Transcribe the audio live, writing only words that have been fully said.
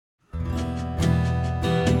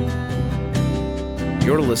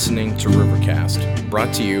You're listening to Rivercast,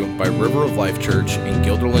 brought to you by River of Life Church in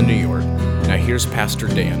Guilderland, New York. Now here's Pastor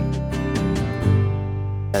Dan.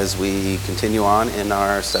 As we continue on in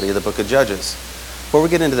our study of the book of Judges. Before we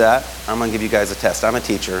get into that, I'm going to give you guys a test. I'm a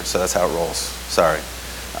teacher, so that's how it rolls. Sorry.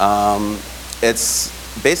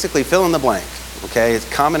 It's basically fill in the blank, okay? It's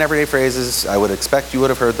common everyday phrases. I would expect you would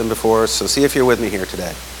have heard them before, so see if you're with me here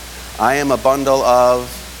today. I am a bundle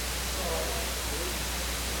of...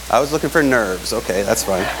 I was looking for nerves. Okay, that's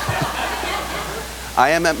fine. I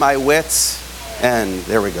am at my wits' end.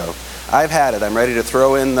 There we go. I've had it. I'm ready to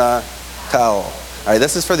throw in the towel. All right,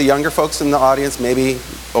 this is for the younger folks in the audience. Maybe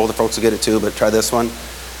older folks will get it too, but try this one.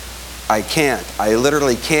 I can't. I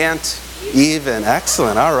literally can't even.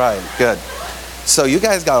 Excellent. All right, good. So you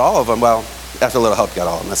guys got all of them. Well, after a little help, you got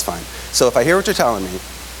all of them. That's fine. So if I hear what you're telling me,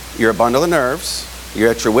 you're a bundle of nerves, you're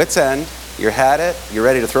at your wits' end, you're had it, you're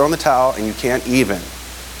ready to throw in the towel, and you can't even.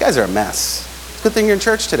 You guys are a mess. It's a good thing you're in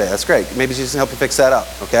church today. That's great. Maybe Jesus can help you fix that up,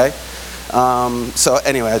 okay? So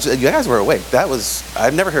anyway, you guys were awake.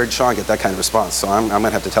 I've never heard Sean get that kind of response, so I'm going to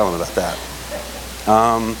have to tell him about that.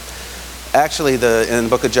 Actually, in the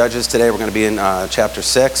book of Judges today, we're going to be in chapter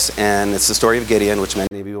 6, and it's the story of Gideon, which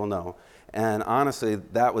many of you will know. And honestly,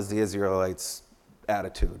 that was the Israelites'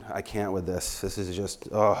 attitude. I can't with this. This is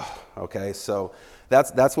just, okay. So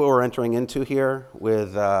that's what we're entering into here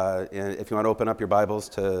with, if you want to open up your Bibles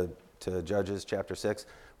to Judges chapter 6.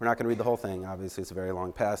 We're not going to read the whole thing. Obviously, it's a very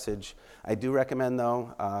long passage. I do recommend,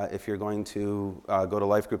 though, if you're going to go to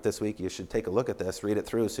Life Group this week, you should take a look at this, read it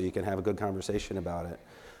through so you can have a good conversation about it.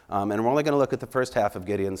 And we're only going to look at the first half of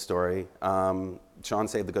Gideon's story. Sean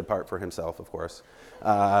saved the good part for himself, of course.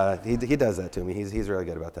 He does that to me. He's really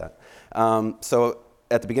good about that. So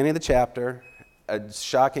at the beginning of the chapter,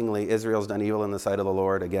 shockingly, Israel's done evil in the sight of the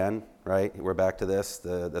Lord again, right? We're back to this,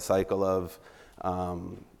 the cycle of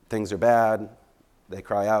things are bad, they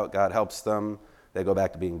cry out, God helps them, they go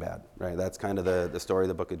back to being bad, right? That's kind of the story of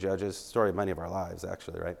the book of Judges, story of many of our lives,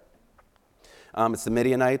 actually, right? It's the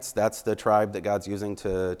Midianites. That's the tribe that God's using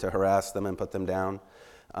to harass them and put them down.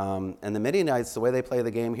 And the Midianites, the way they play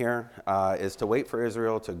the game here is to wait for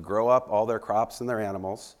Israel to grow up all their crops and their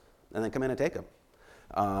animals and then come in and take them.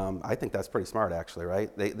 I think that's pretty smart, actually, right?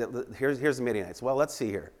 Here's the Midianites. Well, let's see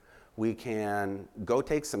here. We can go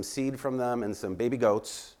take some seed from them and some baby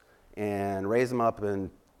goats and raise them up and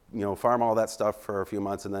farm all that stuff for a few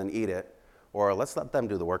months and then eat it. Or let's let them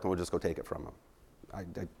do the work and we'll just go take it from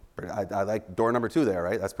them. I like door number 2 there,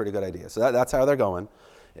 right? That's a pretty good idea. So that's how they're going,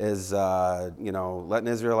 is letting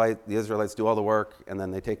the Israelites do all the work, and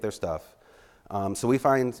then they take their stuff. So we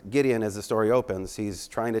find Gideon, as the story opens, he's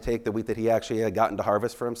trying to take the wheat that he actually had gotten to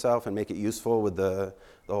harvest for himself and make it useful with the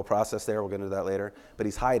whole process there. We'll get into that later. But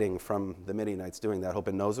he's hiding from the Midianites doing that,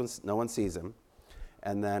 hoping no one sees him.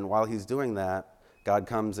 And then while he's doing that, God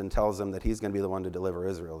comes and tells him that he's going to be the one to deliver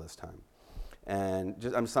Israel this time.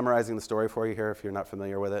 And I'm summarizing the story for you here if you're not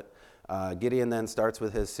familiar with it. Gideon then starts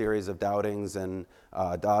with his series of doubtings and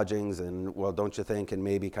dodgings and, well, don't you think, and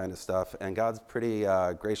maybe kind of stuff. And God's pretty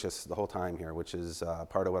gracious the whole time here, which is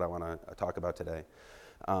part of what I want to talk about today.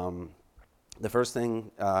 The first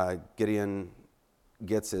thing Gideon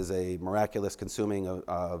gets is a miraculous consuming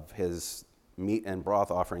of his meat and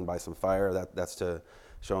broth offering by some fire. That's to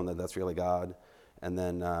show him that that's really God. And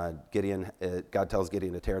then God tells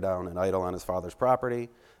Gideon to tear down an idol on his father's property.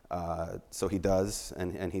 So he does,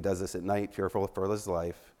 and he does this at night, fearful for his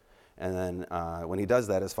life. And then when he does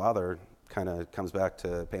that, his father kind of comes back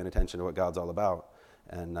to paying attention to what God's all about,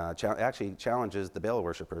 and actually challenges the Baal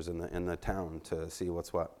worshipers in the town to see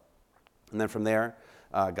what's what. And then from there,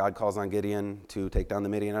 God calls on Gideon to take down the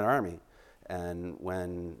Midianite army. And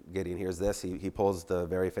when Gideon hears this, he pulls the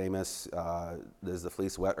very famous, is the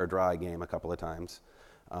fleece wet or dry game a couple of times.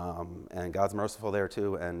 And God's merciful there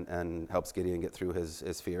too, and helps Gideon get through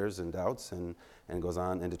his fears and doubts, and goes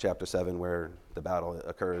on into chapter 7 where the battle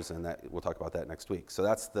occurs, and we'll talk about that next week. So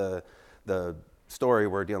that's the story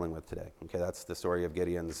we're dealing with today. Okay, that's the story of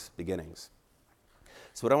Gideon's beginnings.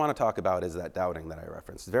 So what I want to talk about is that doubting that I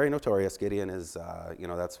referenced. It's very notorious. Gideon is,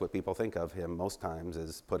 that's what people think of him most times,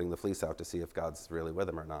 is putting the fleece out to see if God's really with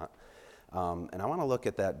him or not. And I want to look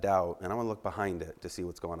at that doubt, and I want to look behind it to see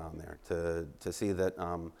what's going on there, to see that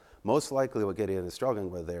most likely what Gideon is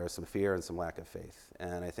struggling with there is some fear and some lack of faith.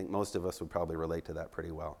 And I think most of us would probably relate to that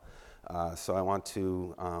pretty well. So I want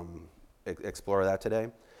to explore that today.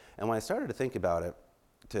 And when I started to think about it,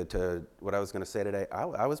 to what I was going to say today,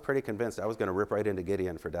 I was pretty convinced I was going to rip right into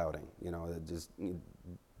Gideon for doubting. Just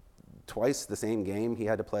twice the same game he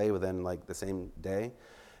had to play within like the same day.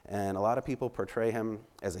 And a lot of people portray him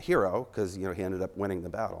as a hero because he ended up winning the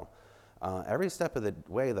battle. Every step of the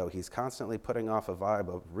way, though, he's constantly putting off a vibe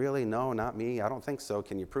of, really, no, not me, I don't think so,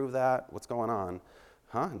 can you prove that, what's going on,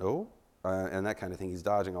 huh, no, and that kind of thing. He's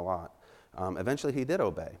dodging a lot. Eventually he did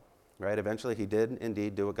obey, right? Eventually he did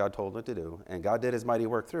indeed do what God told him to do, and God did his mighty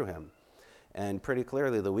work through him. And pretty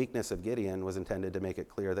clearly, the weakness of Gideon was intended to make it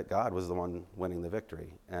clear that God was the one winning the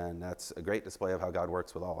victory. And that's a great display of how God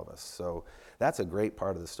works with all of us. So that's a great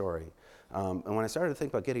part of the story. And when I started to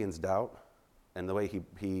think about Gideon's doubt and the way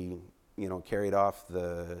he carried off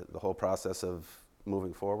the whole process of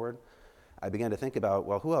moving forward, I began to think about,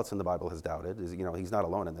 well, who else in the Bible has doubted? He's not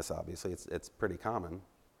alone in this, obviously. It's pretty common.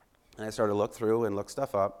 And I started to look through and look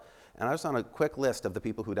stuff up. And I was on a quick list of the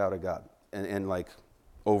people who doubted God in like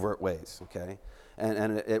overt ways, okay?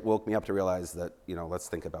 And it woke me up to realize that, let's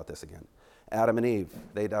think about this again. Adam and Eve,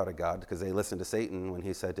 they doubted God because they listened to Satan when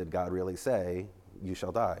he said, did God really say, you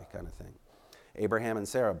shall die, kind of thing. Abraham and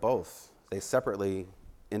Sarah, both, they separately,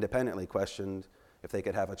 independently questioned if they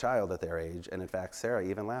could have a child at their age, and in fact, Sarah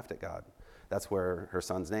even laughed at God. That's where her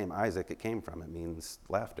son's name, Isaac, it came from. It means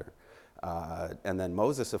laughter. And then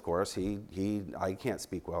Moses, of course, I can't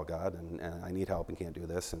speak well, God, and I need help and can't do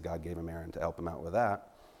this, and God gave him Aaron to help him out with that.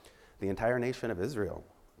 The entire nation of Israel,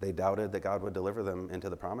 they doubted that God would deliver them into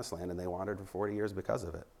the promised land, and they wandered for 40 years because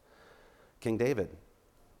of it. King David,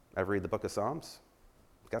 ever read the book of Psalms?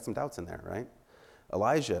 Got some doubts in there, right?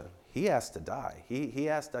 Elijah, he asked to die. He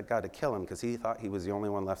asked that God to kill him because he thought he was the only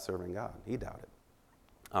one left serving God. He doubted.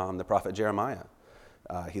 The prophet Jeremiah,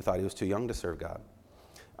 he thought he was too young to serve God.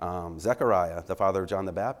 Zechariah, the father of John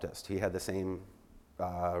the Baptist, he had the same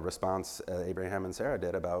response Abraham and Sarah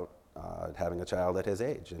did about having a child at his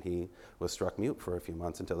age, and he was struck mute for a few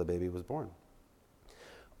months until the baby was born.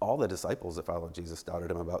 All the disciples that followed Jesus doubted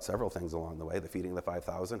him about several things along the way. The feeding of the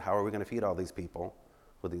 5,000, how are we going to feed all these people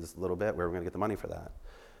with these little bit? Where are we going to get the money for that?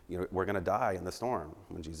 We're going to die in the storm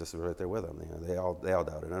when Jesus was right there with them. They all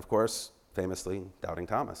doubted. And of course, famously, doubting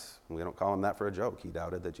Thomas. We don't call him that for a joke. He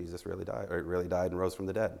doubted that Jesus really died and rose from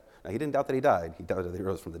the dead. Now, he didn't doubt that he died. He doubted that he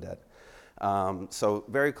rose from the dead. So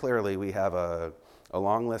very clearly, we have a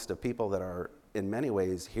long list of people that are, in many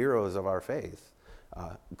ways, heroes of our faith,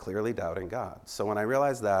 clearly doubting God. So when I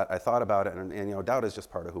realized that, I thought about it, and doubt is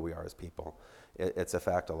just part of who we are as people. It's a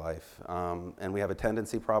fact of life. And we have a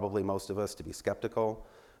tendency, probably most of us, to be skeptical,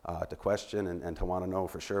 to question, and to want to know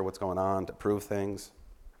for sure what's going on, to prove things.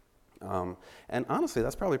 And honestly,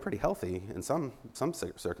 that's probably pretty healthy in some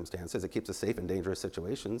circumstances. It keeps us safe in dangerous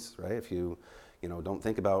situations, right? If you don't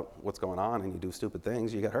think about what's going on and you do stupid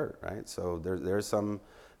things, you get hurt, right? So there's some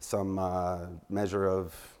measure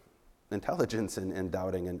of intelligence in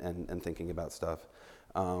doubting and thinking about stuff.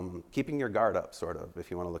 Keeping your guard up, sort of, if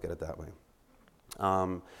you want to look at it that way.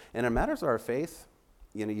 And in matters of our faith,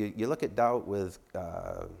 you look at doubt with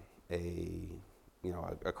a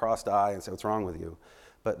crossed eye and say, what's wrong with you?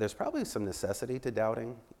 But there's probably some necessity to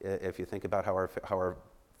doubting if you think about how our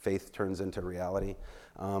faith turns into reality.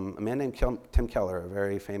 A man named Tim Keller, a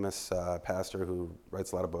very famous pastor who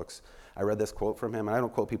writes a lot of books, I read this quote from him, and I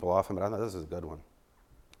don't quote people often, but I thought this is a good one.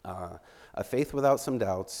 A faith without some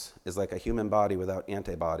doubts is like a human body without any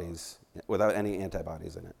antibodies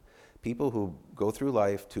in it. People who go through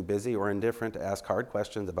life too busy or indifferent to ask hard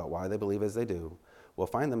questions about why they believe as they do will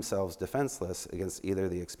find themselves defenseless against either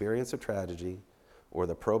the experience of tragedy or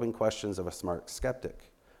the probing questions of a smart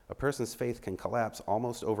skeptic. A person's faith can collapse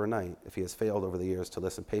almost overnight if he has failed over the years to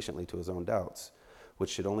listen patiently to his own doubts, which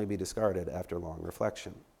should only be discarded after long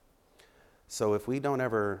reflection. So if we don't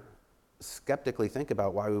ever skeptically think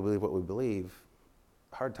about why we believe what we believe,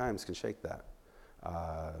 hard times can shake that.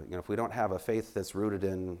 If we don't have a faith that's rooted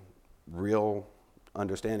in real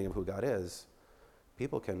understanding of who God is,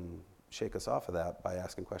 people can shake us off of that by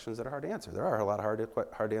asking questions that are hard to answer. There are a lot of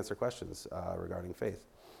hard to answer questions regarding faith.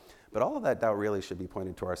 But all of that doubt really should be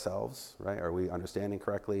pointed to ourselves, right? Are we understanding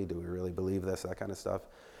correctly? Do we really believe this? That kind of stuff.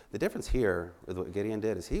 The difference here with what Gideon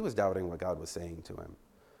did is he was doubting what God was saying to him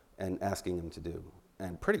and asking him to do,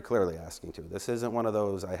 and pretty clearly asking to. This isn't one of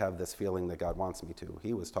those, I have this feeling that God wants me to.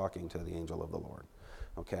 He was talking to the angel of the Lord,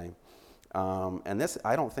 okay? And this,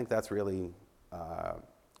 I don't think that's really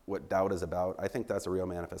what doubt is about. I think that's a real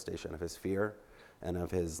manifestation of his fear and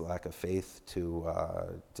of his lack of faith to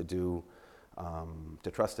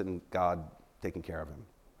trust in God taking care of him.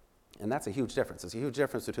 And that's a huge difference. It's a huge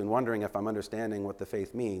difference between wondering if I'm understanding what the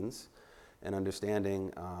faith means and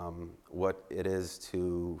understanding what it is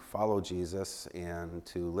to follow Jesus and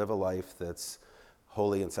to live a life that's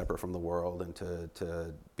holy and separate from the world, and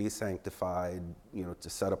to be sanctified, to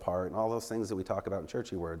set apart, and all those things that we talk about in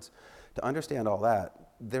churchy words. To understand all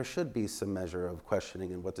that, there should be some measure of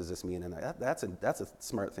questioning and what does this mean, and that's a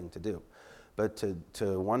smart thing to do. But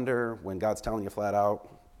to wonder when God's telling you flat out,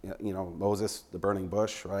 Moses, the burning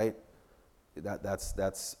bush, right?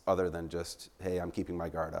 That's other than just, hey, I'm keeping my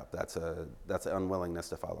guard up. That's an unwillingness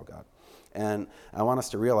to follow God. And I want us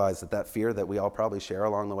to realize that fear that we all probably share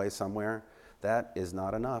along the way somewhere, that is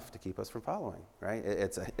not enough to keep us from following, right?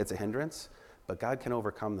 It's a hindrance, but God can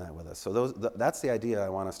overcome that with us. So that's the idea I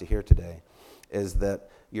want us to hear today, is that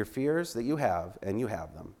your fears that you have, and you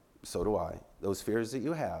have them, so do I, those fears that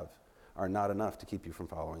you have are not enough to keep you from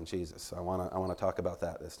following Jesus. So I want to talk about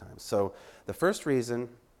that this time. So the first reason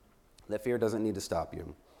that fear doesn't need to stop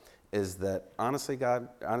you is that honestly,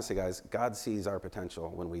 guys, God sees our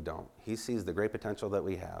potential when we don't. He sees the great potential that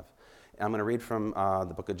we have. I'm going to read from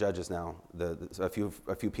the book of Judges now, a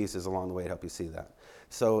few pieces along the way to help you see that.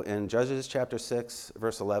 So in Judges chapter 6,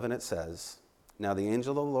 verse 11, it says, "Now the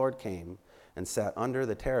angel of the Lord came and sat under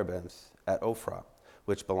the terebinth at Ophrah,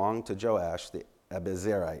 which belonged to Joash the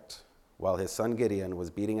Abiezrite, while his son Gideon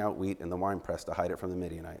was beating out wheat in the winepress to hide it from the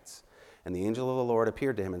Midianites. And the angel of the Lord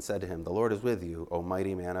appeared to him and said to him, 'The Lord is with you, O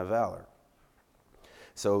mighty man of valor.'"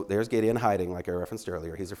 So there's Gideon hiding, like I referenced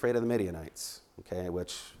earlier. He's afraid of the Midianites, okay,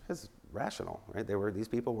 which is rational, right? These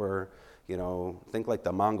people were, think like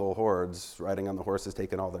the Mongol hordes riding on the horses,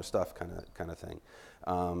 taking all their stuff, kind of thing.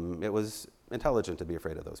 It was intelligent to be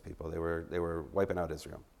afraid of those people. They were wiping out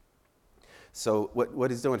Israel. So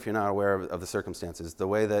what he's doing, if you're not aware of the circumstances, the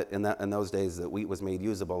way that in those days that wheat was made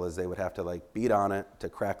usable is they would have to beat on it to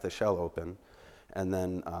crack the shell open, and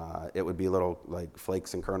then it would be little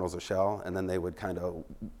flakes and kernels of shell, and then they would kind of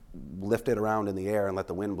lift it around in the air and let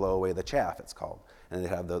the wind blow away the chaff, it's called, and they'd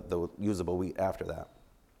have the usable wheat after that.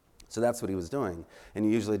 So that's what he was doing, and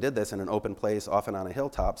you usually did this in an open place, often on a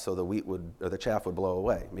hilltop, so the chaff would blow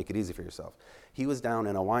away, make it easy for yourself. He was down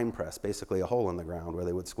in a wine press, basically a hole in the ground where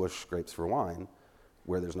they would squish grapes for wine,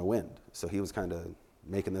 where there's no wind. So he was kind of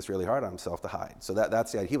making this really hard on himself to hide. So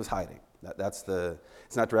that's the idea. He was hiding.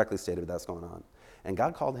 It's not directly stated, but that's going on. And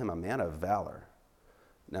God called him a man of valor.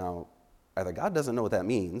 Now, either God doesn't know what that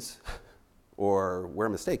means, or we're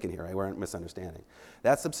mistaken here, right? We're misunderstanding.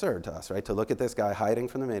 That's absurd to us, right? To look at this guy hiding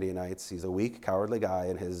from the Midianites. He's a weak, cowardly guy,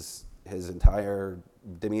 and his entire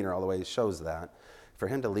demeanor all the way shows that. For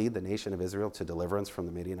him to lead the nation of Israel to deliverance from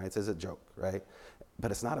the Midianites is a joke, right? But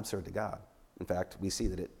it's not absurd to God. In fact, we see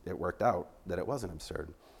that it worked out, that it wasn't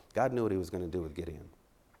absurd. God knew what he was going to do with Gideon.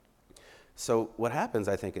 So what happens,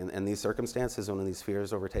 I think, in these circumstances, when these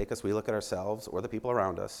fears overtake us, we look at ourselves or the people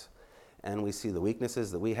around us, and we see the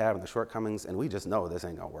weaknesses that we have and the shortcomings, and we just know this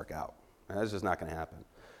ain't going to work out. That's just not going to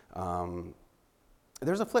happen.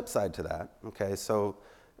 There's a flip side to that, okay? So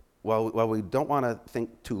while we don't want to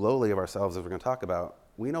think too lowly of ourselves, as we're going to talk about,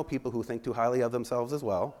 we know people who think too highly of themselves as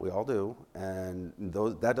well. We all do, and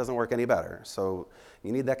that doesn't work any better. So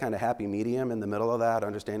you need that kind of happy medium in the middle of that,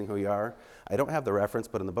 understanding who you are. I don't have the reference,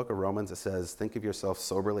 but in the book of Romans it says, think of yourself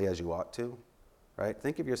soberly as you ought to, right?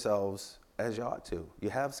 Think of yourselves as you ought to. You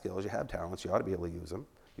have skills, you have talents, you ought to be able to use them.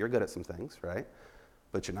 You're good at some things, right?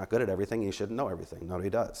 But you're not good at everything, you shouldn't know everything. Nobody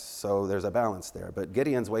does. So there's a balance there. But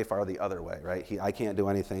Gideon's way far the other way, right? I can't do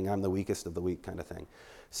anything, I'm the weakest of the weak kind of thing.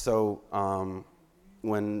 So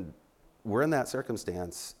when we're in that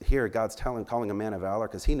circumstance, here God's calling a man of valor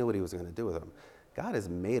because he knew what he was going to do with him. God has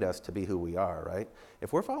made us to be who we are, right?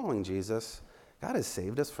 If we're following Jesus, God has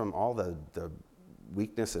saved us from all the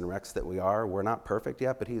weakness and wrecks that we are. We're not perfect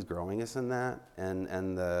yet, but he's growing us in that.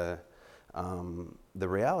 And the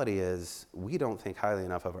reality is we don't think highly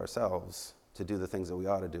enough of ourselves to do the things that we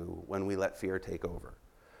ought to do when we let fear take over.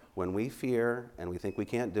 When we fear and we think we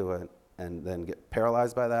can't do it and then get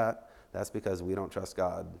paralyzed by that, that's because we don't trust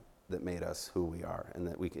God that made us who we are and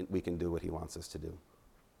that we can do what he wants us to do.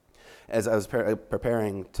 As I was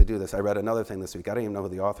preparing to do this, I read another thing this week. I don't even know who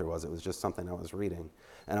the author was. It was just something I was reading.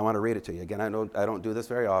 And I want to read it to you. Again, I don't do this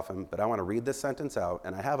very often, but I want to read this sentence out.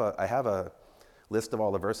 And I have a list of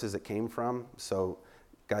all the verses it came from. So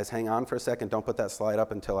guys, hang on for a second. Don't put that slide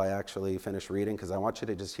up until I actually finish reading, because I want you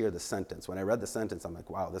to just hear the sentence. When I read the sentence, I'm like,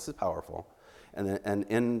 wow, this is powerful. And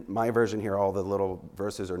in my version here, all the little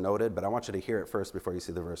verses are noted, but I want you to hear it first before you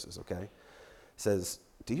see the verses, okay? It says,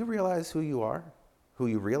 do you realize who you are? Who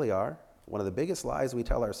you really are? One of the biggest lies we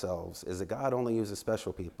tell ourselves is that God only uses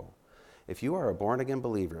special people. If you are a born-again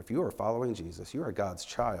believer, if you are following Jesus, you are God's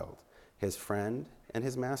child, his friend, and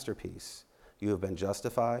his masterpiece. You have been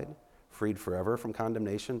justified, freed forever from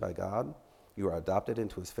condemnation by God. You are adopted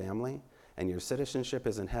into his family, and your citizenship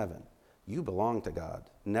is in heaven. You belong to God,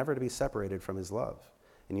 never to be separated from his love.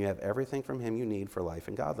 And you have everything from him you need for life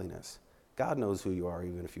and godliness. God knows who you are,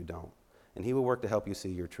 even if you don't. And he will work to help you see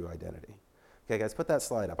your true identity. Okay, guys, put that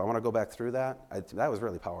slide up. I want to go back through that. That was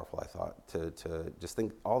really powerful, I thought, to just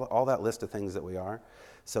think all that list of things that we are.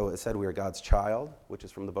 So it said we are God's child, which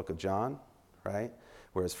is from the book of John, right?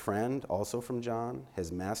 We're his friend, also from John.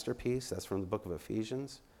 His masterpiece, that's from the book of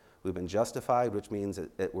Ephesians. We've been justified, which means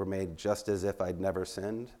we're made just as if I'd never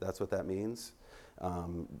sinned. That's what that means.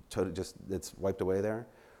 It's wiped away there.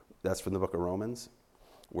 That's from the book of Romans.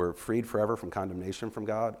 We're freed forever from condemnation from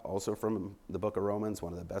God, also from the book of Romans,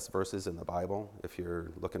 one of the best verses in the Bible, if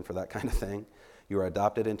you're looking for that kind of thing. You are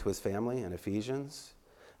adopted into his family in Ephesians.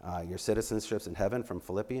 Your citizenship's in heaven from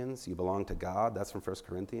Philippians. You belong to God. That's from 1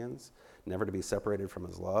 Corinthians. Never to be separated from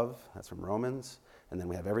his love. That's from Romans. And then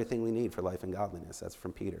we have everything we need for life and godliness. That's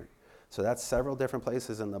from Peter. So that's several different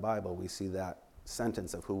places in the Bible we see that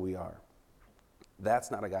sentence of who we are. That's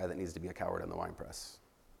not a guy that needs to be a coward in the wine press,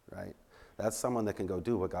 right? That's someone that can go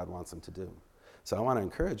do what God wants them to do. So I want to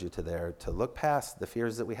encourage you to look past the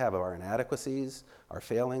fears that we have of our inadequacies, our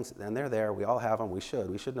failings, and they're there. We all have them. We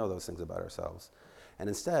should know those things about ourselves. And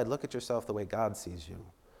instead, look at yourself the way God sees you.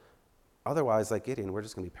 Otherwise, like Gideon, we're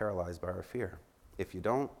just going to be paralyzed by our fear. If you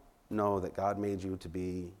don't know that God made you to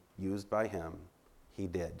be used by him, he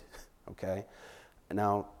did, okay?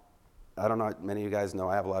 Now, I don't know, many of you guys know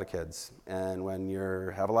I have a lot of kids. And when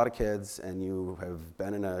you have a lot of kids and you have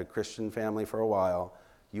been in a Christian family for a while,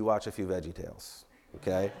 you watch a few VeggieTales,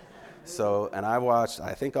 okay? So, and I've watched,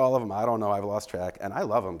 I think all of them, I don't know, I've lost track, and I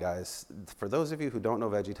love them, guys. For those of you who don't know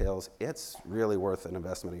VeggieTales, it's really worth an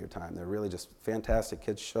investment of your time. They're really just fantastic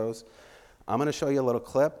kids shows. I'm going to show you a little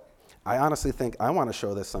clip. I honestly think I want to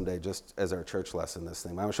show this someday just as our church lesson, this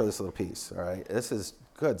thing. I'm going to show this little piece, all right? This is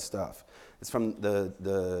good stuff. It's from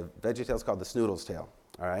the VeggieTales called The Snoodle's Tale,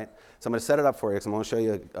 all right? So I'm going to set it up for you because I'm going to show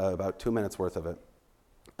you about 2 minutes worth of it.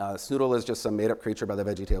 Snoodle is just some made-up creature by the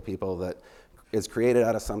VeggieTale people that is created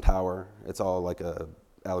out of some tower. It's all like a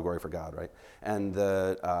allegory for God, right? And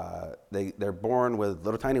they're born with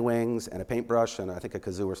little tiny wings and a paintbrush and I think a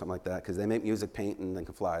kazoo or something like that because they make music, paint, and they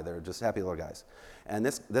can fly. They're just happy little guys. And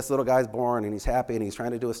this little guy's born and he's happy and he's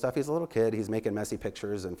trying to do his stuff. He's a little kid. He's making messy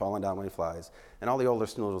pictures and falling down when he flies. And all the older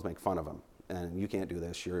Snoodles make fun of him. And you can't do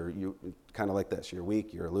this. You're kind of like this. You're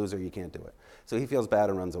weak. You're a loser. You can't do it. So he feels bad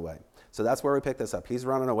and runs away. So that's where we pick this up. He's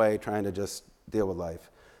running away trying to just deal with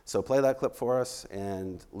life. So play that clip for us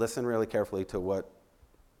and listen really carefully to what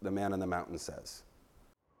the man on the mountain says.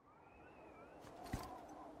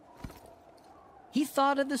 He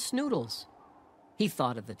thought of the Snoodles. He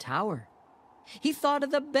thought of the tower. He thought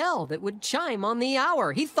of the bell that would chime on the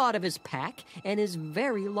hour. He thought of his pack and his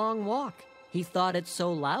very long walk. He thought it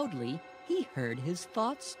so loudly, he heard his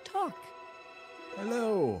thoughts talk.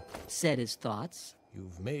 "Hello," said his thoughts.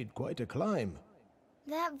 "You've made quite a climb."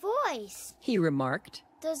 That voice He remarked.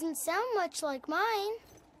 doesn't sound much like mine.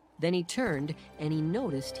 Then he turned and he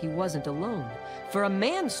noticed he wasn't alone, for a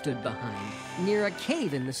man stood behind, near a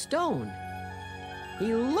cave in the stone.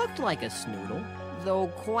 He looked like a Snoodle, though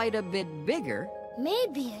quite a bit bigger.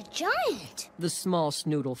 Maybe a giant. The small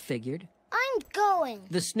Snoodle figured. I'm going.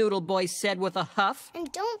 The Snoodle boy said with a huff.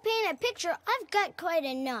 And don't paint a picture. I've got quite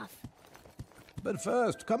enough. "But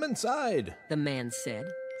first, come inside. The man said.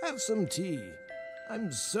 Have some tea.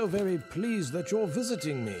 I'm so very pleased that you're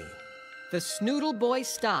visiting me." The Snoodle boy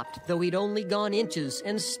stopped, though he'd only gone inches,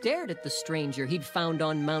 and stared at the stranger he'd found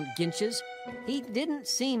on Mount Ginches. He didn't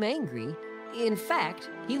seem angry. In fact,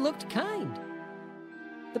 he looked kind.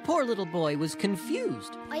 The poor little boy was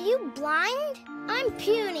confused. Are you blind? I'm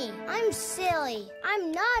puny. I'm silly.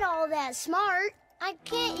 I'm not all that smart. I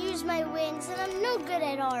can't use my wings and I'm no good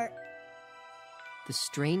at art. The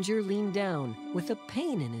stranger leaned down with a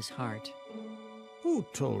pain in his heart. "Who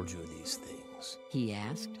told you these things?" he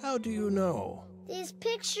asked. "How do you know?" These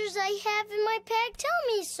pictures I have in my pack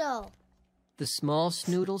tell me so. The small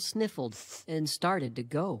Snoodle sniffled and started to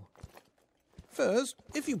go. "First,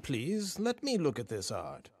 if you please, let me look at this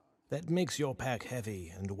art. That makes your pack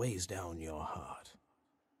heavy and weighs down your heart."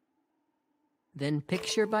 Then,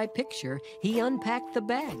 picture by picture, he unpacked the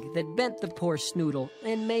bag that bent the poor Snoodle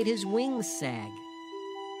and made his wings sag.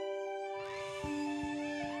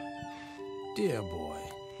 "Dear boy,"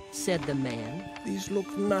 said the man. "these look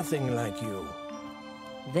nothing like you."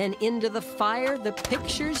 Then into the fire the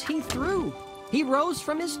pictures he threw. He rose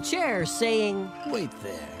from his chair, saying, "Wait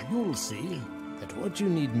there, you'll see that what you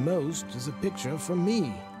need most is a picture from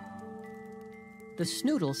me." The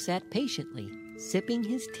Snoodle sat patiently, sipping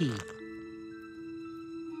his tea.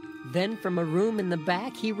 Then from a room in the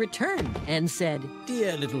back he returned and said,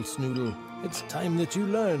 "Dear little Snoodle, it's time that you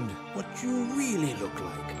learned what you really look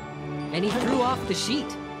like." And he threw off the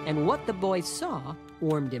sheet, and what the boy saw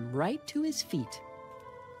warmed him right to his feet.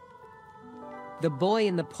 The boy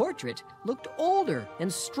in the portrait looked older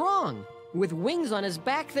and strong, with wings on his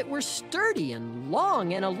back that were sturdy and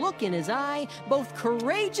long, and a look in his eye both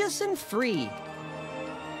courageous and free.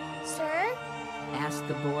 Sir? Asked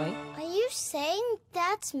the boy. Are you saying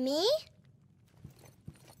that's me?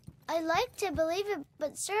 I'd like to believe it,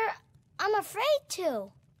 but sir, I'm afraid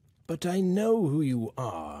to. But I know who you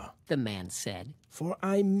are, The man said. for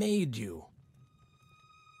I made you.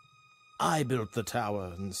 I built the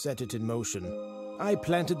tower and set it in motion. I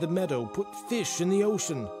planted the meadow, put fish in the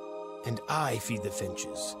ocean. And I feed the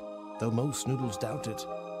finches, though most noodles doubt it.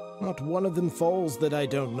 Not one of them falls that I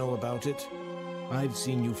don't know about it. I've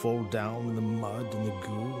seen you fall down in the mud and the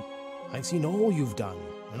goo. I've seen all you've done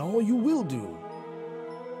and all you will do.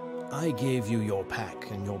 I gave you your pack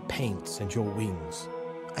and your paints and your wings.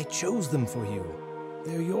 I chose them for you.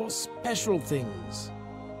 They're your special things.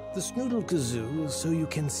 The snoodle kazoo is so you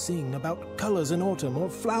can sing about colors in autumn or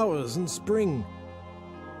flowers in spring.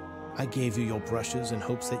 I gave you your brushes in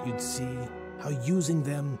hopes that you'd see how using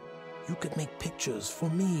them you could make pictures for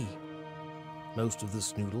me. Most of the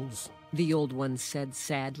snoodles The old one said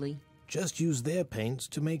sadly. just use their paints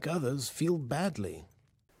to make others feel badly.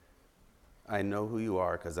 I know who you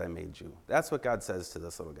are because I made you. That's what God says to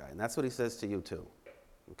this little guy, and that's what he says to you too.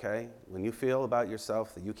 Okay? When you feel about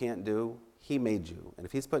yourself that you can't do, he made you. And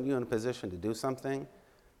if he's putting you in a position to do something,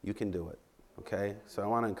 you can do it. Okay? So I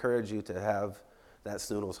want to encourage you to have that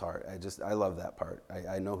snoodle's heart. I love that part.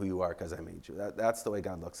 I know who you are because I made you. That's the way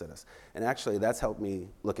God looks at us. And actually, that's helped me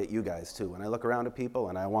look at you guys too. When I look around at people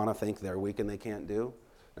and I want to think they're weak and they can't do,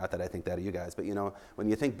 not that I think that of you guys, but you know, when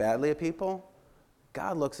you think badly of people,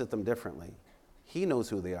 God looks at them differently. He knows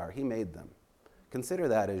who they are. He made them. Consider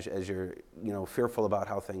that as you're, fearful about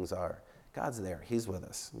how things are. God's there. He's with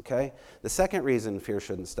us, okay? The second reason fear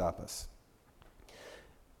shouldn't stop us.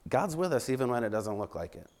 God's with us even when it doesn't look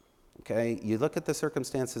like it, okay? You look at the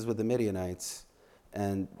circumstances with the Midianites,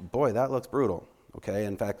 and boy, that looks brutal, okay?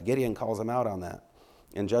 In fact, Gideon calls them out on that.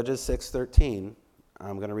 In Judges 6:13,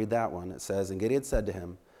 I'm going to read that one. It says, "And Gideon said to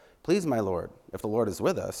him, 'Please, my Lord, if the Lord is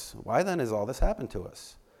with us, why then has all this happened to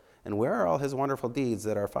us? And where are all his wonderful deeds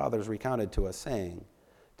that our fathers recounted to us, saying,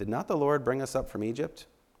 Did not the Lord bring us up from Egypt?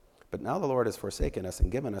 But now the Lord has forsaken us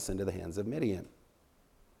and given us into the hands of Midian.'"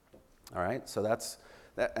 All right, so that's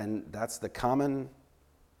the common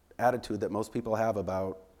attitude that most people have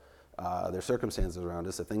about their circumstances around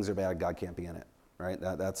us. If things are bad, God can't be in it, right?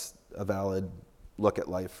 That's a valid look at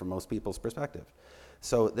life from most people's perspective.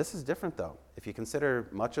 So this is different, though. If you consider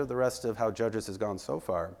much of the rest of how Judges has gone so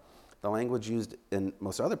far, the language used in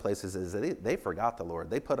most other places is that they forgot the Lord.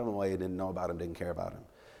 They put him away, didn't know about him, didn't care about him.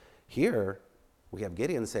 Here, we have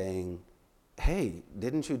Gideon saying, hey,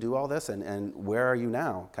 didn't you do all this? And where are you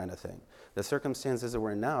now, kind of thing. The circumstances that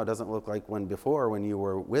we're in now doesn't look like when you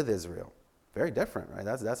were with Israel. Very different, right?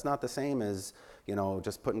 That's not the same as,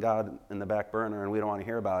 just putting God in the back burner and we don't want to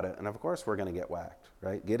hear about it. And of course we're going to get whacked,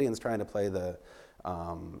 right? Gideon's trying to play the,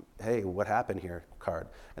 hey, what happened here card.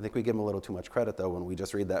 I think we give him a little too much credit, though, when we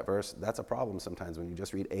just read that verse. That's a problem sometimes when you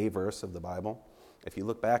just read a verse of the Bible. If you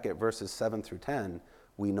look back at verses 7 through 10,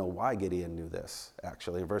 we know why Gideon knew this,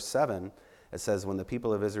 actually. In verse 7, it says, when the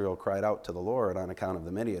people of Israel cried out to the Lord on account of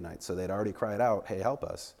the Midianites, so they'd already cried out, hey, help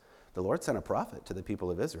us, the Lord sent a prophet to the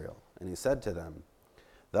people of Israel, and he said to them,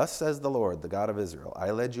 "Thus says the Lord, the God of Israel,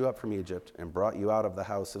 I led you up from Egypt and brought you out of the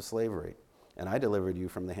house of slavery. And I delivered you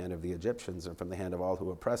from the hand of the Egyptians and from the hand of all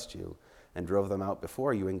who oppressed you, and drove them out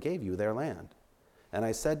before you and gave you their land. And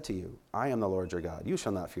I said to you, I am the Lord your God. You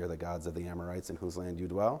shall not fear the gods of the Amorites in whose land you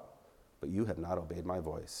dwell, but you have not obeyed my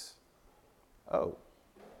voice." Oh,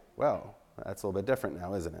 well, that's a little bit different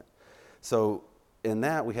now, isn't it? So in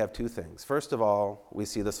that, we have two things. First of all, we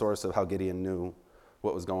see the source of how Gideon knew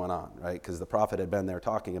what was going on, right? Because the prophet had been there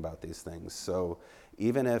talking about these things. So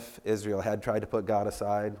even if Israel had tried to put God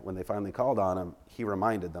aside, when they finally called on him, he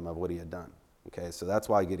reminded them of what he had done. Okay, so that's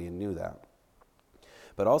why Gideon knew that.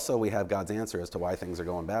 But also we have God's answer as to why things are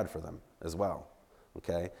going bad for them as well.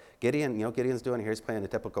 Okay, Gideon's doing here, he's playing a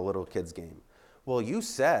typical little kid's game. Well, you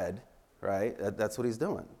said, right, that's what he's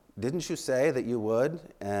doing. Didn't you say that you would?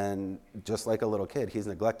 And just like a little kid, he's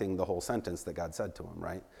neglecting the whole sentence that God said to him,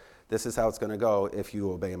 right? This is how it's going to go if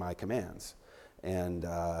you obey my commands. And,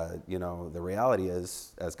 the reality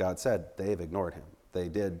is, as God said, they've ignored him. They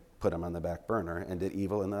did put him on the back burner and did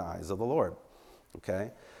evil in the eyes of the Lord.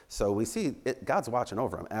 Okay? So we see God's watching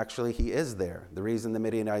over him. Actually, he is there. The reason the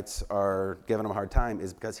Midianites are giving him a hard time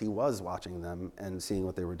is because he was watching them and seeing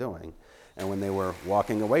what they were doing. And when they were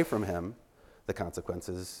walking away from him, the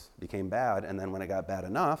consequences became bad. And then when it got bad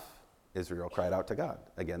enough, Israel cried out to God.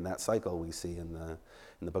 Again, that cycle we see in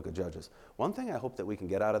the book of Judges. One thing I hope that we can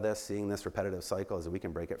get out of this, seeing this repetitive cycle, is that we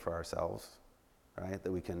can break it for ourselves, right?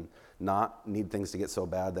 That we can not need things to get so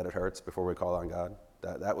bad that it hurts before we call on God.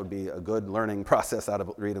 That would be a good learning process out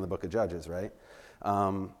of reading the book of Judges, right?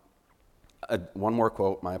 One more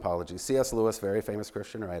quote, my apologies. C.S. Lewis, very famous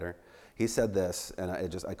Christian writer, he said this, and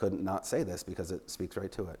I couldn't not say this because it speaks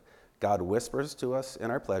right to it. God whispers to us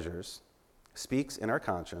in our pleasures, speaks in our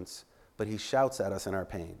conscience, but he shouts at us in our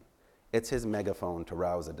pain. It's his megaphone to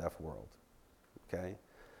rouse a deaf world, okay?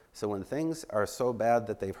 So when things are so bad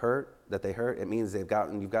that they hurt, it means you've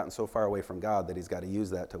gotten so far away from God that he's got to use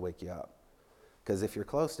that to wake you up. Because if you're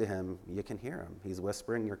close to him, you can hear him. He's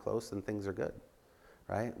whispering, you're close, and things are good,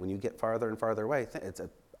 right? When you get farther and farther away,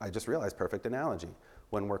 I just realized, perfect analogy.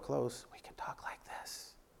 When we're close, we can talk like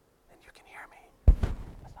this, and you can hear me.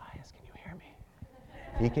 Matthias, can you hear me?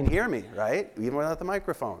 He can hear me, right? Even without the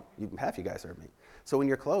microphone. Half you guys heard me. So when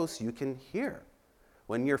you're close, you can hear.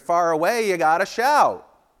 When you're far away, you got to shout,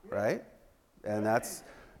 right? And that's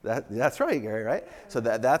right, Gary, right? So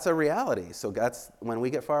that's a reality. So that's when we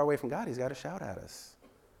get far away from God, he's got to shout at us.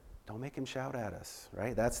 Don't make him shout at us,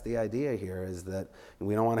 right? That's the idea here, is that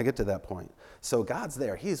we don't want to get to that point. So God's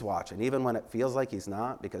there. He's watching, even when it feels like he's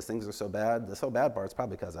not, because things are so bad. The so bad part's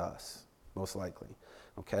probably because of us, most likely,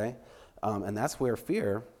 okay? And that's where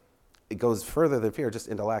fear, it goes further than fear, just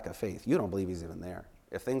into lack of faith. You don't believe he's even there.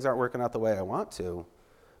 If things aren't working out the way I want to,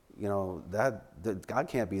 God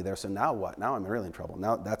can't be there, so now what? Now I'm really in trouble.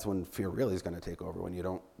 Now that's when fear really is going to take over, when you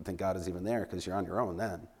don't think God is even there because you're on your own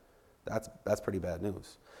then. That's pretty bad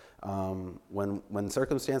news. When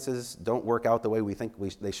circumstances don't work out the way we think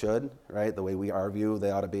they should, right, the way we argue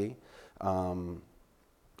they ought to be,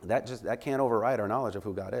 that can't override our knowledge of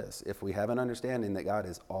who God is. If we have an understanding that God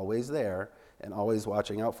is always there and always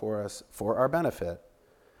watching out for us for our benefit,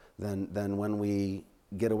 then when we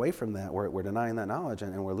get away from that, we're denying that knowledge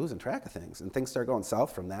and we're losing track of things. And things start going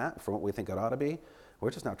south from what we think it ought to be.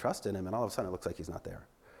 We're just not trusting him, and all of a sudden it looks like he's not there,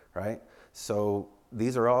 right? So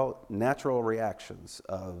these are all natural reactions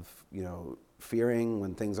of, fearing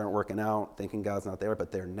when things aren't working out, thinking God's not there,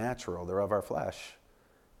 but they're natural. They're of our flesh,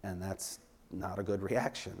 and that's not a good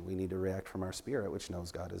reaction. We need to react from our spirit, which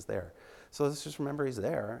knows God is there. So let's just remember he's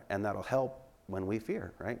there, and that'll help when we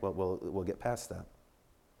fear, right? We'll get past that.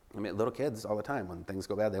 I mean, little kids all the time, when things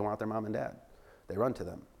go bad, they want their mom and dad. They run to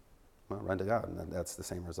them. Well, run to God, and that's the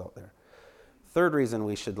same result there. Third reason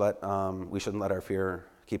we shouldn't let our fear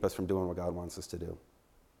keep us from doing what God wants us to do.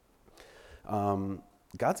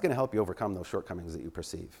 God's going to help you overcome those shortcomings that you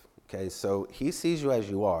perceive. Okay, so he sees you as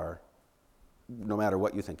you are, no matter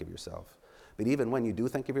what you think of yourself. But even when you do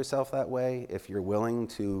think of yourself that way, if you're willing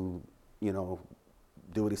to, do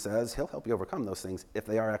what he says, he'll help you overcome those things if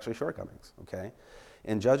they are actually shortcomings. Okay.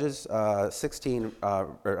 In Judges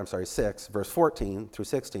 6, verse 14 through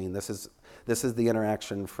 16, this is the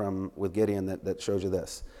interaction with Gideon that shows you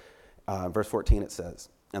this. Verse 14 it says,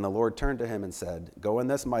 "And the Lord turned to him and said, 'Go in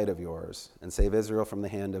this might of yours and save Israel from the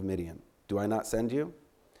hand of Midian. Do I not send you?'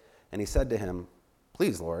 And he said to him,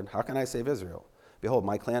 'Please, Lord, how can I save Israel? Behold,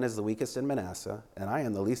 my clan is the weakest in Manasseh, and I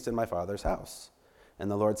am the least in my father's house.' And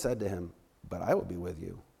the Lord said to him, 'But I will be with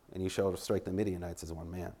you, and you shall strike the Midianites as one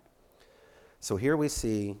man.'" So here we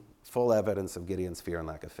see full evidence of Gideon's fear and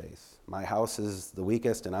lack of faith. My house is the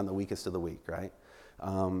weakest, and I'm the weakest of the weak, right?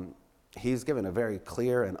 He's given a very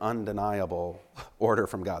clear and undeniable order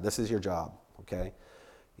from God. This is your job, okay?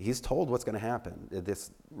 He's told what's going to happen.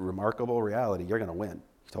 This remarkable reality, you're going to win.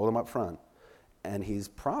 He told him up front. And he's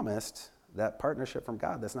promised that partnership from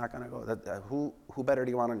God that's not going to go. Who better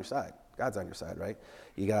do you want on your side? God's on your side, right?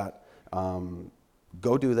 You got,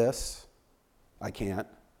 go do this. I can't.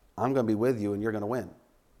 I'm going to be with you, and you're going to win.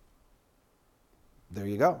 There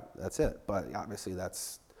you go. That's it. But obviously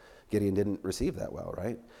Gideon didn't receive that well,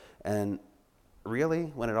 right? And really,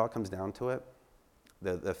 when it all comes down to it,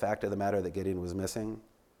 the fact of the matter that Gideon was missing,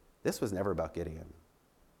 this was never about Gideon.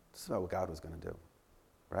 This is about what God was going to do,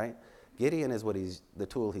 right? Gideon is the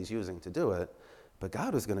tool he's using to do it, but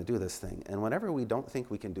God was going to do this thing. And whenever we don't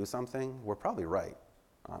think we can do something, we're probably right,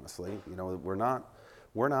 honestly.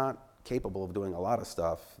 We're not capable of doing a lot of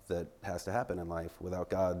stuff that has to happen in life without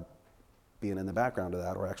God being in the background of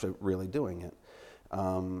that or actually really doing it.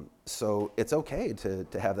 So it's okay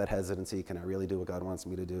to have that hesitancy. Can I really do what God wants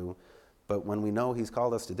me to do? But when we know he's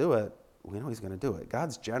called us to do it, we know he's going to do it.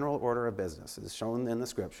 God's general order of business, is shown in the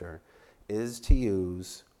scripture, is to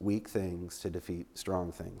use weak things to defeat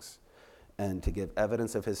strong things and to give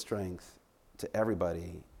evidence of his strength to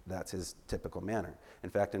everybody. That's his typical manner. In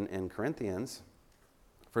fact, in Corinthians,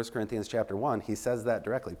 1 Corinthians chapter 1, he says that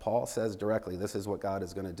directly. Paul says directly, this is what God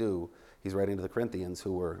is going to do. He's writing to the Corinthians,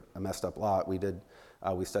 who were a messed up lot. We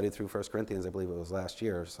studied through 1 Corinthians, I believe it was last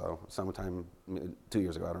year, so sometime 2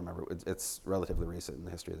 years ago, I don't remember. It's relatively recent in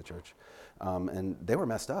the history of the church. And they were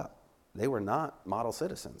messed up. They were not model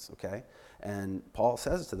citizens, okay? And Paul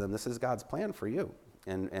says to them, this is God's plan for you.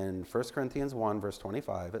 In 1 Corinthians 1, verse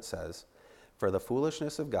 25, it says, "For the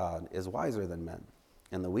foolishness of God is wiser than men,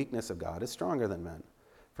 and the weakness of God is stronger than men.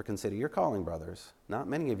 For consider your calling, brothers. Not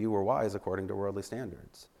many of you were wise according to worldly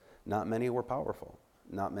standards. Not many were powerful.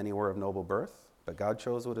 Not many were of noble birth. But God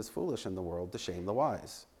chose what is foolish in the world to shame the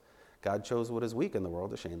wise. God chose what is weak in the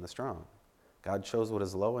world to shame the strong. God chose what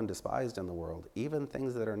is low and despised in the world, even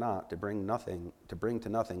things that are not, to bring to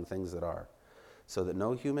nothing things that are, so that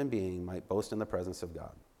no human being might boast in the presence of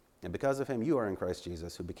God. And because of him you are in Christ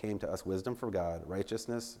Jesus, who became to us wisdom from God,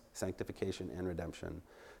 righteousness, sanctification, and redemption,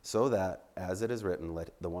 so that, as it is written,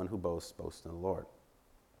 let the one who boasts boast in the Lord."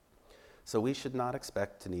 So we should not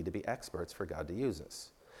expect to need to be experts for God to use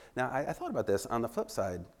us. Now, I thought about this. On the flip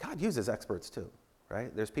side, God uses experts too,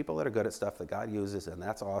 right? There's people that are good at stuff that God uses, and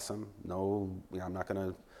that's awesome. No, I'm not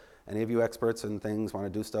going to, any of you experts in things want to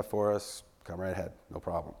do stuff for us, come right ahead, no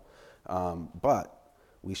problem. But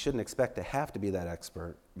we shouldn't expect to have to be that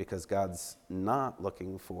expert, because God's not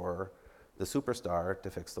looking for the superstar to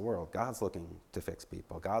fix the world. God's looking to fix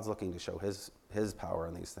people. God's looking to show his power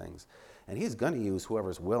in these things. And he's going to use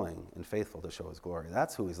whoever's willing and faithful to show his glory.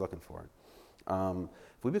 That's who he's looking for.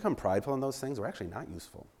 If we become prideful in those things, we're actually not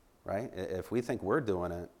useful, right? If we think we're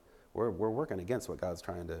doing it, we're working against what God's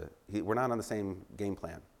trying to, we're not on the same game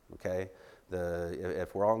plan, okay?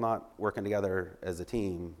 If we're all not working together as a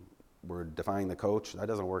team, we're defying the coach, that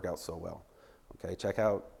doesn't work out so well, okay? Check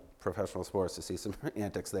out professional sports to see some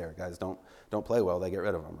antics there. Guys don't play well, they get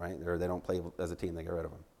rid of them, right? Or they don't play as a team, they get rid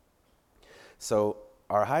of them. So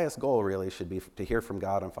our highest goal really should be to hear from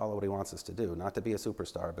God and follow what he wants us to do, not to be a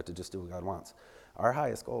superstar, but to just do what God wants. Our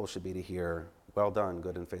highest goal should be to hear, "Well done,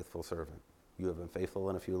 good and faithful servant. You have been faithful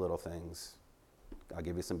in a few little things. I'll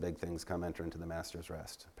give you some big things. Come enter into the master's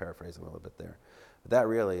rest." Paraphrasing a little bit there. But that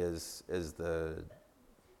really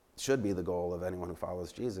should be the goal of anyone who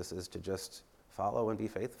follows Jesus, is to just follow and be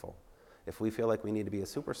faithful. If we feel like we need to be a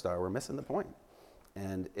superstar, we're missing the point.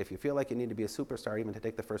 And if you feel like you need to be a superstar even to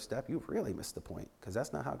take the first step, you've really missed the point, because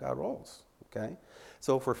that's not how God rolls, okay?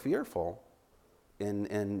 So if we're fearful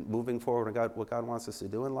in moving forward in what God wants us to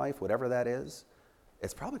do in life, whatever that is,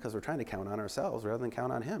 it's probably because we're trying to count on ourselves rather than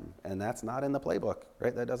count on him. And that's not in the playbook,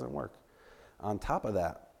 right? That doesn't work. On top of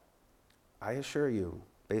that, I assure you,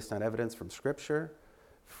 based on evidence from Scripture,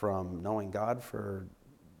 from knowing God for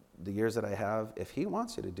the years that I have, if he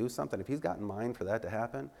wants you to do something, if he's got in mind for that to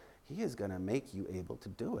happen, he is going to make you able to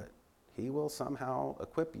do it. He will somehow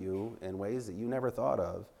equip you in ways that you never thought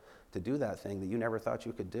of to do that thing that you never thought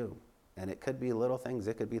you could do. And it could be little things,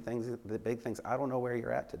 it could be things, the big things. I don't know where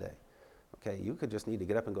you're at today. Okay, you could just need to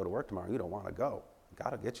get up and go to work tomorrow. You don't want to go.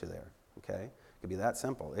 God will get you there. Okay, it could be that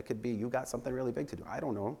simple. It could be you got something really big to do. I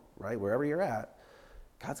don't know, right? Wherever you're at,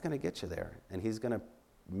 God's going to get you there, and he's going to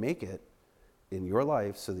make it in your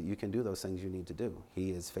life so that you can do those things you need to do.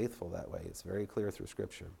 He is faithful that way. It's very clear through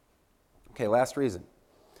Scripture. Okay, last reason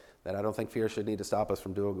that I don't think fear should need to stop us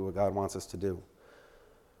from doing what God wants us to do.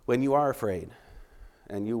 When you are afraid,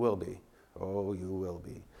 and you will be, oh, you will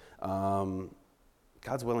be,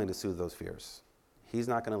 God's willing to soothe those fears. He's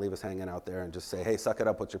not going to leave us hanging out there and just say, "Hey, suck it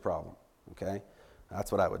up, what's your problem?" Okay? That's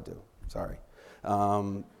what I would do. Sorry.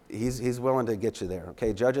 He's willing to get you there.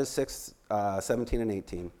 Okay, Judges 6, 17 and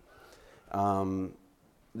 18.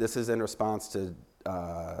 This is in response to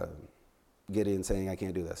Gideon saying, "I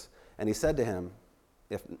can't do this." And he said to him,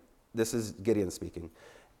 this is Gideon speaking,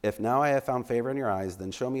 "If now I have found favor in your eyes, then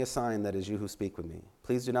show me a sign that is you who speak with me.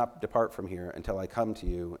 Please do not depart from here until I come to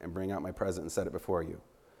you and bring out my present and set it before you."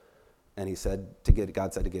 And God said to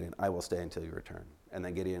Gideon, "I will stay until you return." And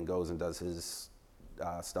then Gideon goes and does his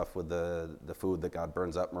stuff with the food that God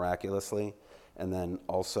burns up miraculously. And then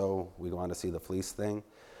also we go on to see the fleece thing.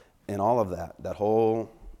 And all of that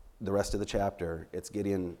the rest of the chapter, it's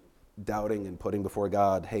Gideon doubting and putting before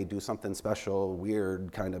God, "Hey, do something special,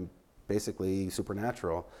 weird, kind of basically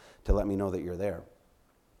supernatural to let me know that you're there."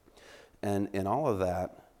 And in all of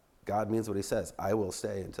that, God means what he says. I will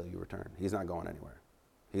stay until you return. He's not going anywhere.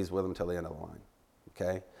 He's with him till the end of the line.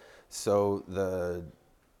 Okay? So the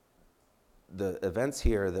events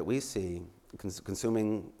here that we see,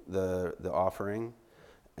 consuming the offering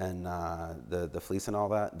and the fleece and all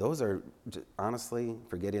that, those are, honestly,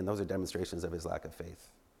 for Gideon, those are demonstrations of his lack of faith.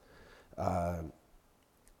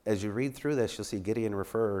 As you read through this, you'll see Gideon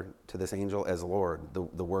refer to this angel as Lord,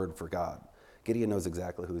 the word for God. Gideon knows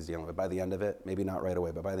exactly who he's dealing with. By the end of it, maybe not right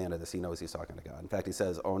away, but by the end of this, he knows he's talking to God. In fact, he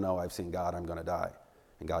says, oh no, I've seen God, I'm going to die.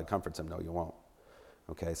 And God comforts him, no, you won't.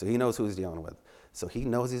 Okay, so he knows who he's dealing with. So he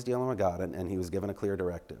knows he's dealing with God, and he was given a clear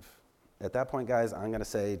directive. At that point, guys, I'm going to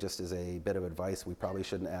say, just as a bit of advice, we probably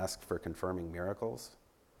shouldn't ask for confirming miracles,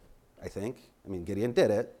 I think. I mean, Gideon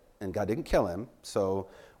did it, and God didn't kill him, so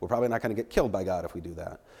we're probably not going to get killed by God if we do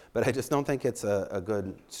that. But I just don't think it's a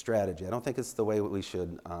good strategy. I don't think it's the way we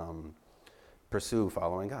should pursue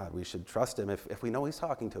following God. We should trust him if we know he's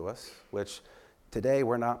talking to us, which today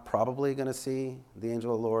we're not probably going to see the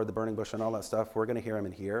angel of the Lord, the burning bush, and all that stuff. We're going to hear him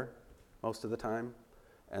in here most of the time,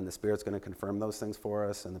 and the Spirit's going to confirm those things for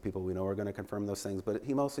us, and the people we know are going to confirm those things, but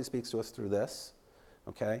he mostly speaks to us through this,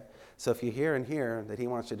 okay? So if you hear in here that he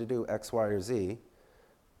wants you to do X, Y, or Z,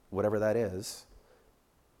 whatever that is,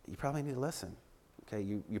 you probably need to listen, okay?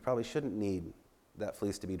 You probably shouldn't need that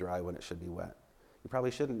fleece to be dry when it should be wet. You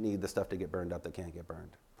probably shouldn't need the stuff to get burned up that can't get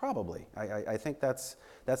burned. Probably. I think that's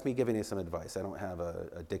me giving you some advice. I don't have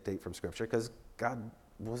a dictate from Scripture because God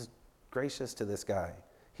was gracious to this guy.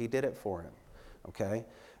 He did it for him, okay?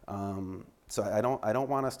 So I don't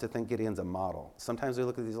want us to think Gideon's a model. Sometimes we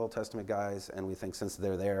look at these Old Testament guys and we think since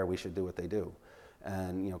they're there, we should do what they do.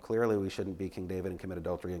 And clearly we shouldn't be King David and commit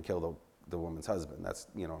adultery and kill the woman's husband. That's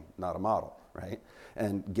not a model, right?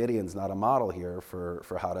 And Gideon's not a model here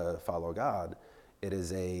for how to follow God.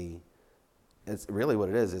 It's really what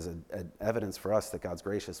it is an evidence for us that God's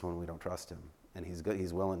gracious when we don't trust him. And he's good,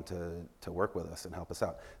 he's willing to work with us and help us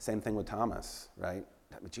out. Same thing with Thomas, right?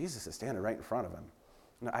 Jesus is standing right in front of him.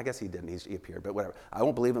 No, I guess he didn't, he appeared, but whatever. I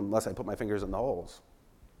won't believe him unless I put my fingers in the holes.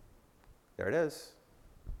 There it is.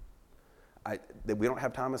 We don't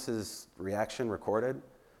have Thomas's reaction recorded,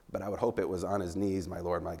 but I would hope it was on his knees, my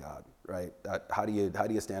Lord, my God, right? How do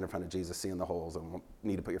you stand in front of Jesus, seeing the holes, and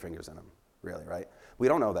need to put your fingers in them? Really, right? We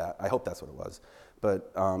don't know that. I hope that's what it was.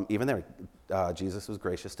 But even there, Jesus was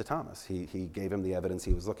gracious to Thomas. He gave him the evidence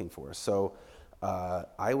he was looking for. So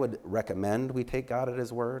I would recommend we take God at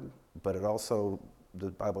his word, but it also, the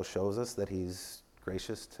Bible shows us that he's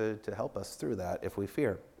gracious to help us through that if we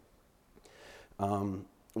fear.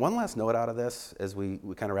 One last note out of this as we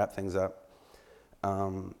kind of wrap things up.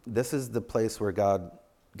 This is the place where God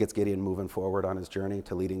gets Gideon moving forward on his journey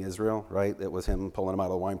to leading Israel, right? It was him pulling him out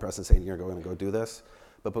of the wine press and saying, you're going to go do this.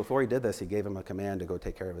 But before he did this, he gave him a command to go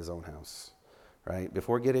take care of his own house, right?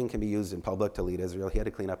 Before Gideon can be used in public to lead Israel, he had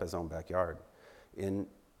to clean up his own backyard.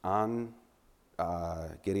 On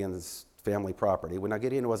Gideon's family property, well, now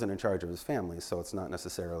Gideon wasn't in charge of his family, so it's not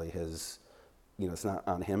necessarily his, it's not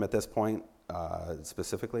on him at this point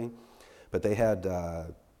specifically, but they had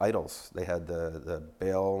idols. They had the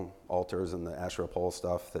Baal altars and the Asherah pole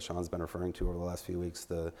stuff that Sean's been referring to over the last few weeks,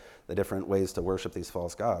 the different ways to worship these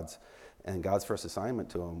false gods. And God's first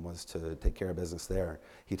assignment to him was to take care of business there.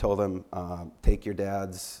 He told him, take your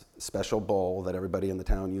dad's special bull that everybody in the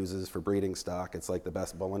town uses for breeding stock. It's like the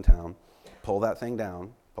best bull in town. Pull that thing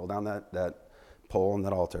down, pull down that pole and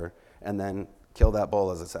that altar, and then kill that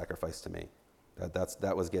bull as a sacrifice to me.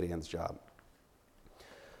 That was Gideon's job.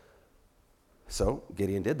 So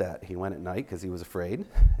Gideon did that. He went at night because he was afraid,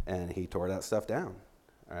 and he tore that stuff down.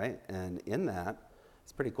 All right, and in that,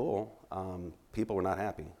 it's pretty cool. People were not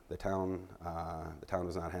happy. The town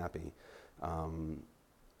was not happy.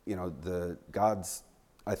 The gods.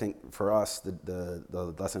 I think for us,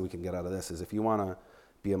 the lesson we can get out of this is if you want to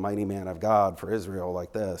be a mighty man of God for Israel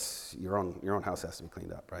like this, your own house has to be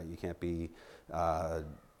cleaned up, right? You can't be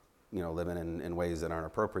living in ways that aren't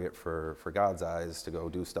appropriate for God's eyes to go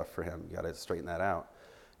do stuff for him. You got to straighten that out.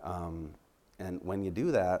 And when you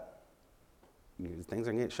do that, things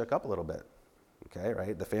are going to get shook up a little bit. Okay,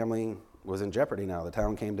 right? The family was in jeopardy now. The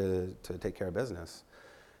town came to take care of business.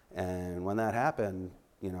 And when that happened,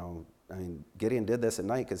 Gideon did this at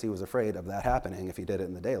night because he was afraid of that happening if he did it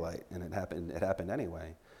in the daylight. And it happened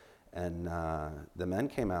anyway. And the men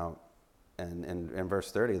came out, and in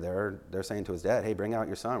verse 30, they're saying to his dad, hey, bring out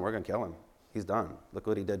your son. We're going to kill him. He's done. Look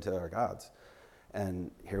what he did to our gods. And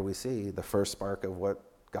here we see the first spark of what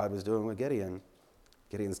God was doing with Gideon.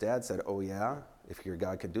 Gideon's dad said, oh yeah, if your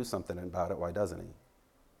God could do something about it, why doesn't he?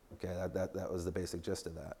 Okay, that was the basic gist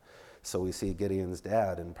of that. So we see Gideon's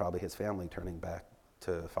dad and probably his family turning back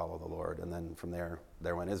to follow the Lord. And then from there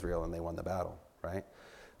went Israel, and they won the battle, right?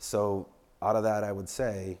 So out of that, I would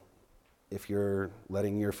say, if you're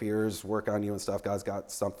letting your fears work on you and stuff, God's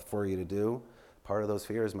got something for you to do. Part of those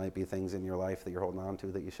fears might be things in your life that you're holding on to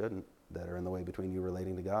that you shouldn't, that are in the way between you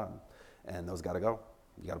relating to God. And those got to go.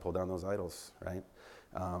 You got to pull down those idols, right?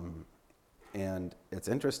 And it's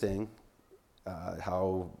interesting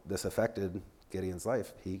how this affected Gideon's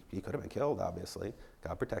life. He could have been killed, obviously.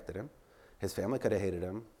 God protected him. His family could have hated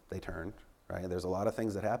him. They turned, right? There's a lot of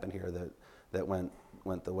things that happened here that went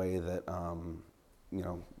the way that,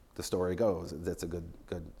 the story goes. That's a good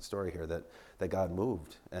story here, that God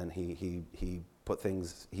moved, and he put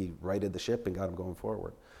things, he righted the ship and got him going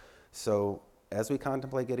forward. So as we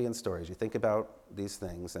contemplate Gideon's stories, you think about these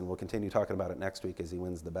things, and we'll continue talking about it next week as he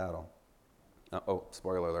wins the battle.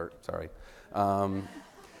 Spoiler alert, sorry.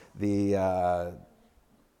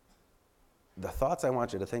 The thoughts I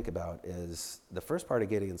want you to think about is the first part of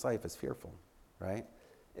Gideon's life is fearful, right?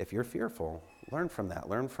 If you're fearful, learn from that.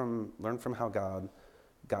 Learn from how God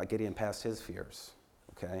got Gideon past his fears,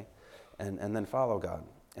 okay? And then follow God.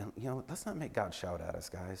 And, let's not make God shout at us,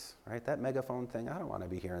 guys, right? That megaphone thing, I don't want to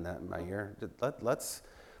be hearing that in my ear. Let's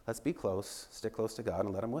be close, stick close to God,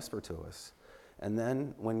 and let him whisper to us. And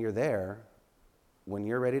then when you're there, when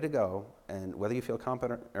you're ready to go, and whether you feel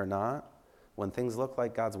competent or not, when things look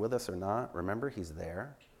like God's with us or not, remember, he's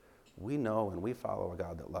there. We know and we follow a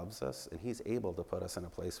God that loves us, and he's able to put us in a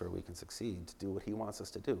place where we can succeed to do what he wants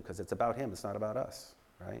us to do, because it's about him, it's not about us,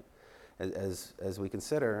 right? As we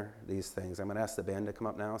consider these things, I'm going to ask the band to come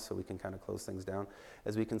up now so we can kind of close things down.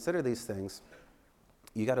 As we consider these things,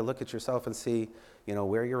 you got to look at yourself and see,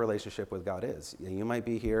 where your relationship with God is. You might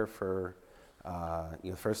be here for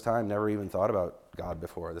first time, never even thought about God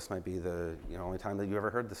before. This might be the only time that you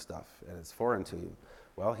ever heard this stuff, and it's foreign to you.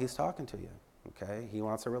 Well, he's talking to you, okay? He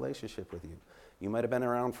wants a relationship with you. You might have been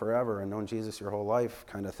around forever and known Jesus your whole life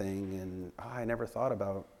kind of thing, and I never thought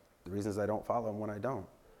about the reasons I don't follow him when I don't.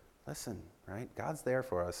 Listen, right? God's there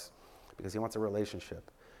for us because he wants a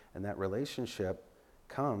relationship, and that relationship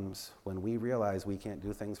comes when we realize we can't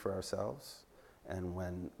do things for ourselves, and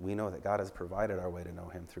when we know that God has provided our way to know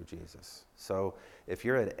him through Jesus. So if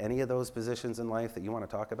you're at any of those positions in life that you want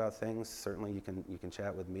to talk about things, certainly you can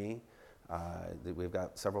chat with me. We've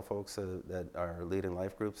got several folks that are leading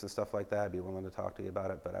life groups and stuff like that. I'd be willing to talk to you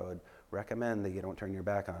about it, but I would recommend that you don't turn your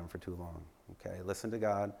back on him for too long. Okay, listen to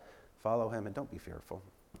God, follow him, and don't be fearful.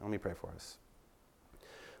 Let me pray for us.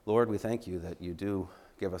 Lord, we thank you that you do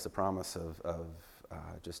give us a promise of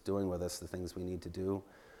just doing with us the things we need to do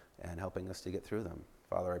and helping us to get through them.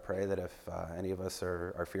 Father, I pray that if any of us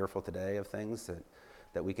are fearful today of things,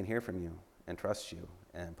 that we can hear from you and trust you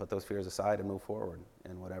and put those fears aside and move forward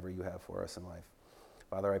in whatever you have for us in life.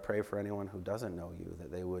 Father, I pray for anyone who doesn't know you,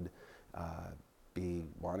 that they would be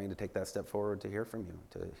wanting to take that step forward to hear from you,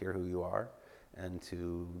 to hear who you are, and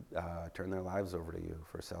to turn their lives over to you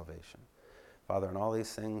for salvation. Father, in all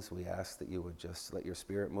these things, we ask that you would just let your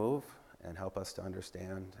Spirit move and help us to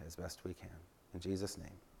understand as best we can. In Jesus'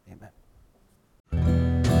 name, amen.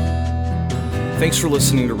 Thanks for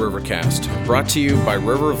listening to Rivercast, brought to you by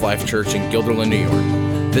River of Life Church in Guilderland, New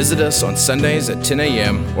York. Visit us on Sundays at 10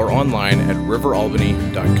 a.m. or online at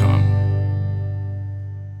riveralbany.com.